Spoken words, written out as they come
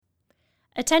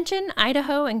Attention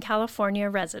Idaho and California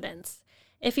residents.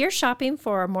 If you're shopping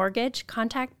for a mortgage,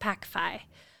 contact PacFi,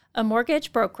 a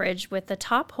mortgage brokerage with the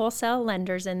top wholesale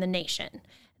lenders in the nation.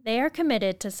 They are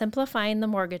committed to simplifying the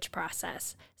mortgage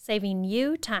process, saving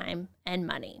you time and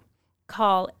money.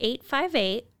 Call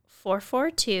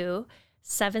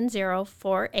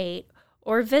 858-442-7048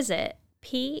 or visit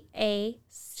pacfi.com.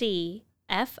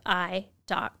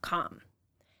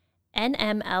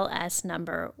 NMLS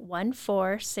number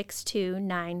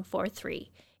 1462943,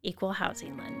 Equal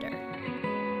Housing Lender.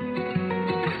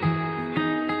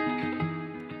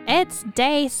 It's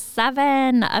day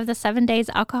 7 of the 7 Days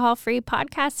Alcohol-Free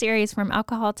podcast series from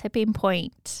Alcohol Tipping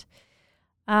Point.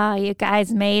 You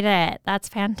guys made it. That's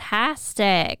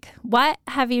fantastic. What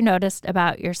have you noticed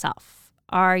about yourself?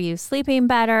 Are you sleeping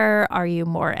better? Are you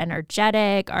more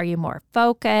energetic? Are you more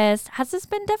focused? Has this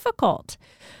been difficult?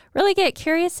 Really get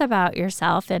curious about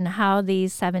yourself and how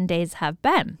these 7 days have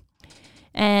been.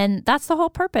 And that's the whole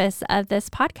purpose of this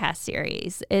podcast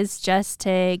series, is just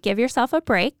to give yourself a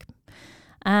break.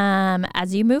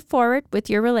 As you move forward with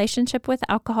your relationship with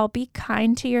alcohol, be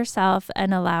kind to yourself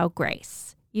and allow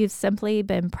grace. You've simply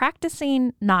been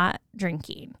practicing not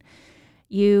drinking.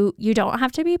 You don't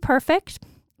have to be perfect.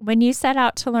 When you set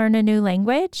out to learn a new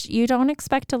language, you don't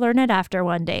expect to learn it after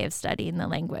one day of studying the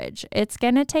language. It's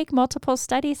going to take multiple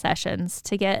study sessions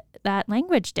to get that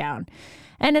language down.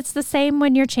 And it's the same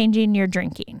when you're changing your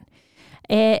drinking.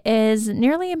 It is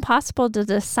nearly impossible to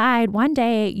decide one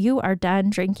day you are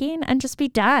done drinking and just be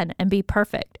done and be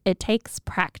perfect. It takes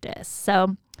practice.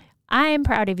 So I am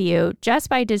proud of you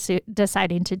just by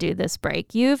deciding to do this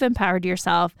break. You've empowered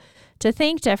yourself to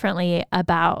think differently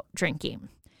about drinking.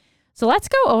 So let's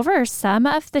go over some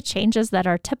of the changes that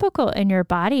are typical in your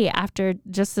body after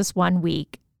just this 1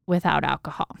 week without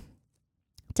alcohol.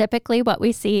 Typically, what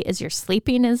we see is your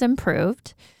sleeping is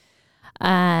improved.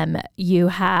 You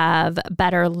have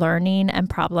better learning and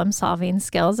problem-solving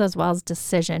skills as well as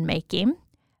decision-making.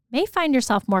 May find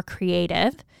yourself more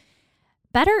creative.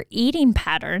 Better eating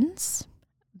patterns,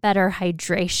 better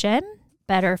hydration,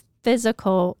 better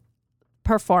physical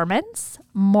performance,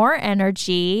 more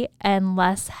energy, and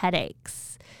less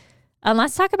headaches. And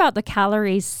let's talk about the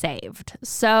calories saved.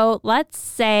 So let's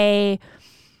say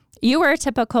you were a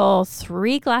typical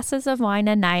 3 glasses of wine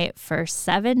a night for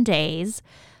 7 days.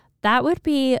 That would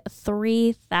be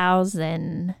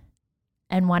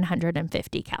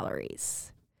 3,150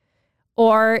 calories.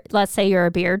 Or let's say you're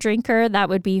a beer drinker, that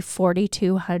would be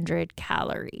 4,200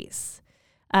 calories,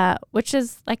 which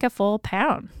is like a full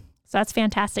pound. So that's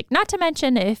fantastic. Not to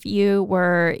mention if you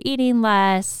were eating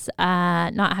less,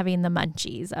 not having the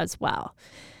munchies as well.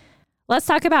 Let's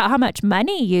talk about how much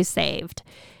money you saved.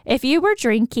 If you were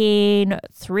drinking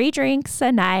 3 drinks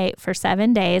a night for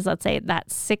 7 days, let's say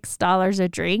that's $6 a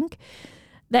drink,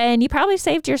 then you probably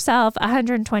saved yourself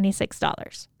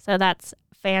 $126. So that's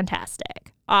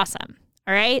fantastic. Awesome.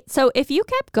 All right. So if you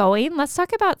kept going, let's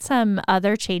talk about some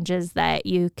other changes that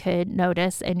you could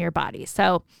notice in your body.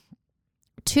 So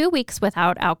 2 weeks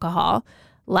without alcohol,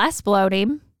 less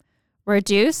bloating,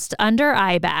 reduced under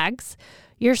eye bags,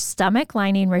 your stomach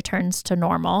lining returns to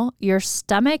normal, your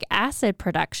stomach acid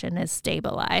production is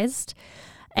stabilized,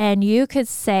 and you could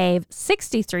save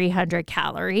 6,300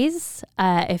 calories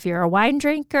if you're a wine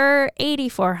drinker,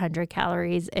 8,400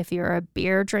 calories if you're a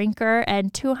beer drinker,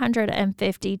 and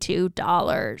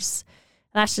 $252.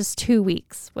 That's just 2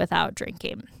 weeks without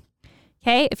drinking.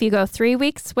 Okay, if you go 3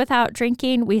 weeks without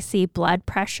drinking, we see blood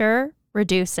pressure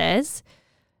reduces.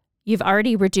 You've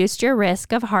already reduced your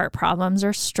risk of heart problems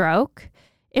or stroke,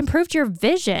 improved your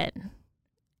vision,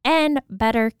 and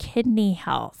better kidney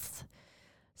health.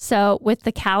 So with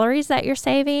the calories that you're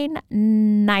saving,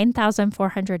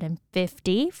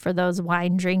 9,450 for those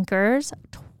wine drinkers,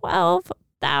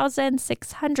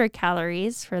 12,600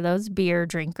 calories for those beer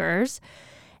drinkers,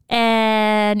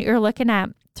 and you're looking at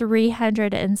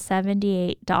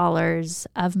 $378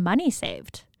 of money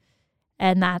saved.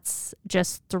 And that's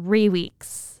just 3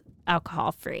 weeks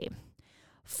alcohol-free.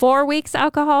 4 weeks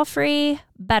alcohol-free,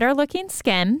 better looking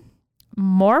skin,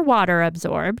 more water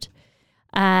absorbed,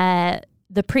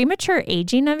 the premature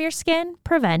aging of your skin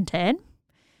prevented.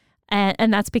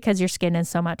 And that's because your skin is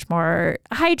so much more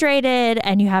hydrated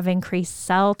and you have increased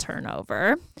cell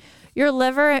turnover. Your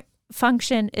liver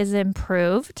function is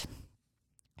improved.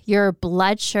 Your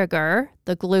blood sugar,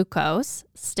 the glucose,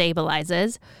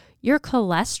 stabilizes. Your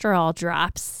cholesterol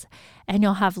drops and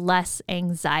you'll have less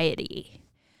anxiety.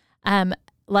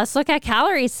 Let's look at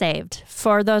calories saved.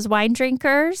 For those wine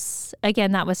drinkers,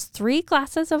 again, that was 3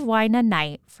 glasses of wine a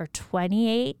night for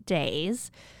 28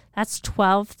 days. That's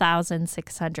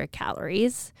 12,600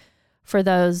 calories. For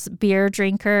those beer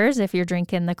drinkers, if you're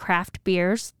drinking the craft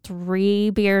beers, 3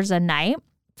 beers a night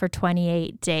for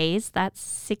 28 days, that's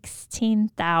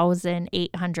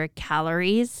 16,800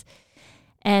 calories.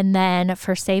 And then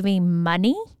for saving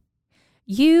money,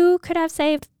 you could have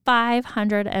saved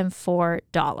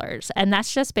 $504. And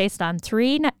that's just based on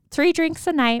three drinks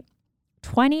a night,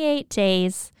 28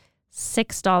 days,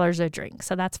 $6 a drink.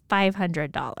 So that's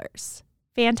 $500.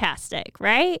 Fantastic,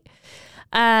 right?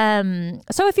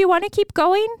 So if you want to keep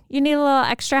going, you need a little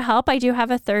extra help. I do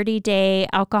have a 30-day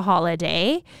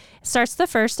alcohol-a-day. It starts the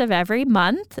first of every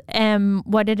month. And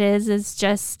what it is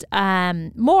just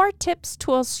more tips,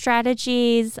 tools,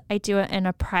 strategies. I do it in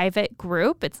a private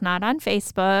group. It's not on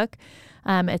Facebook.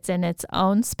 It's in its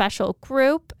own special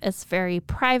group. It's very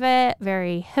private,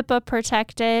 very HIPAA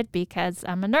protected because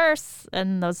I'm a nurse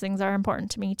and those things are important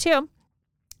to me too.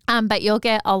 But you'll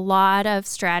get a lot of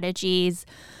strategies,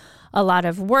 a lot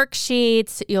of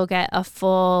worksheets. You'll get a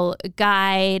full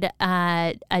guide,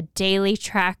 a daily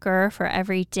tracker for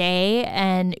every day,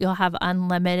 and you'll have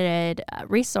unlimited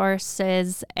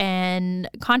resources and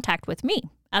contact with me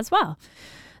as well.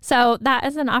 So that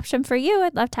is an option for you.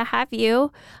 I'd love to have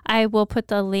you. I will put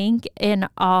the link in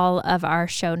all of our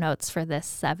show notes for this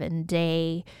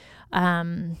 7-day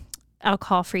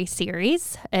alcohol-free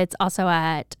series. It's also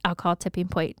at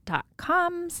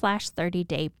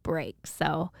alcoholtippingpoint.com/30-day break.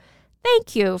 So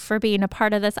thank you for being a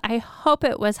part of this. I hope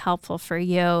it was helpful for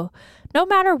you. No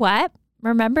matter what,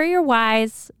 remember you're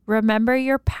wise, remember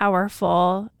you're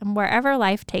powerful, and wherever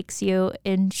life takes you,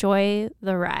 enjoy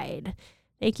the ride.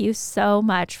 Thank you so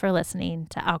much for listening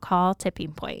to Alcohol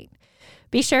Tipping Point.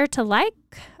 Be sure to like,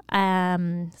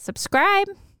 subscribe,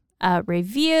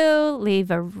 review, leave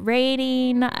a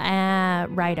rating,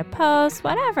 write a post,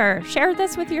 whatever. Share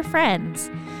this with your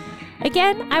friends.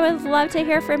 Again, I would love to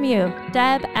hear from you.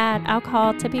 Deb at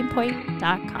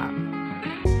alcoholtippingpoint.com.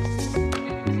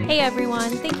 Hey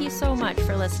everyone, thank you so much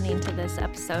for listening to this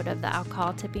episode of the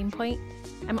Alcohol Tipping Point.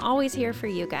 I'm always here for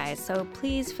you guys, so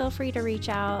please feel free to reach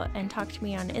out and talk to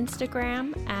me on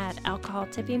Instagram at Alcohol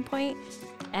Tipping Point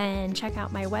and check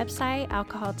out my website,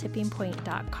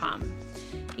 alcoholtippingpoint.com.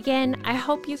 Again, I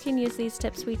hope you can use these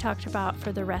tips we talked about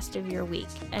for the rest of your week.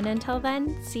 And until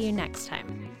then, see you next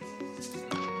time.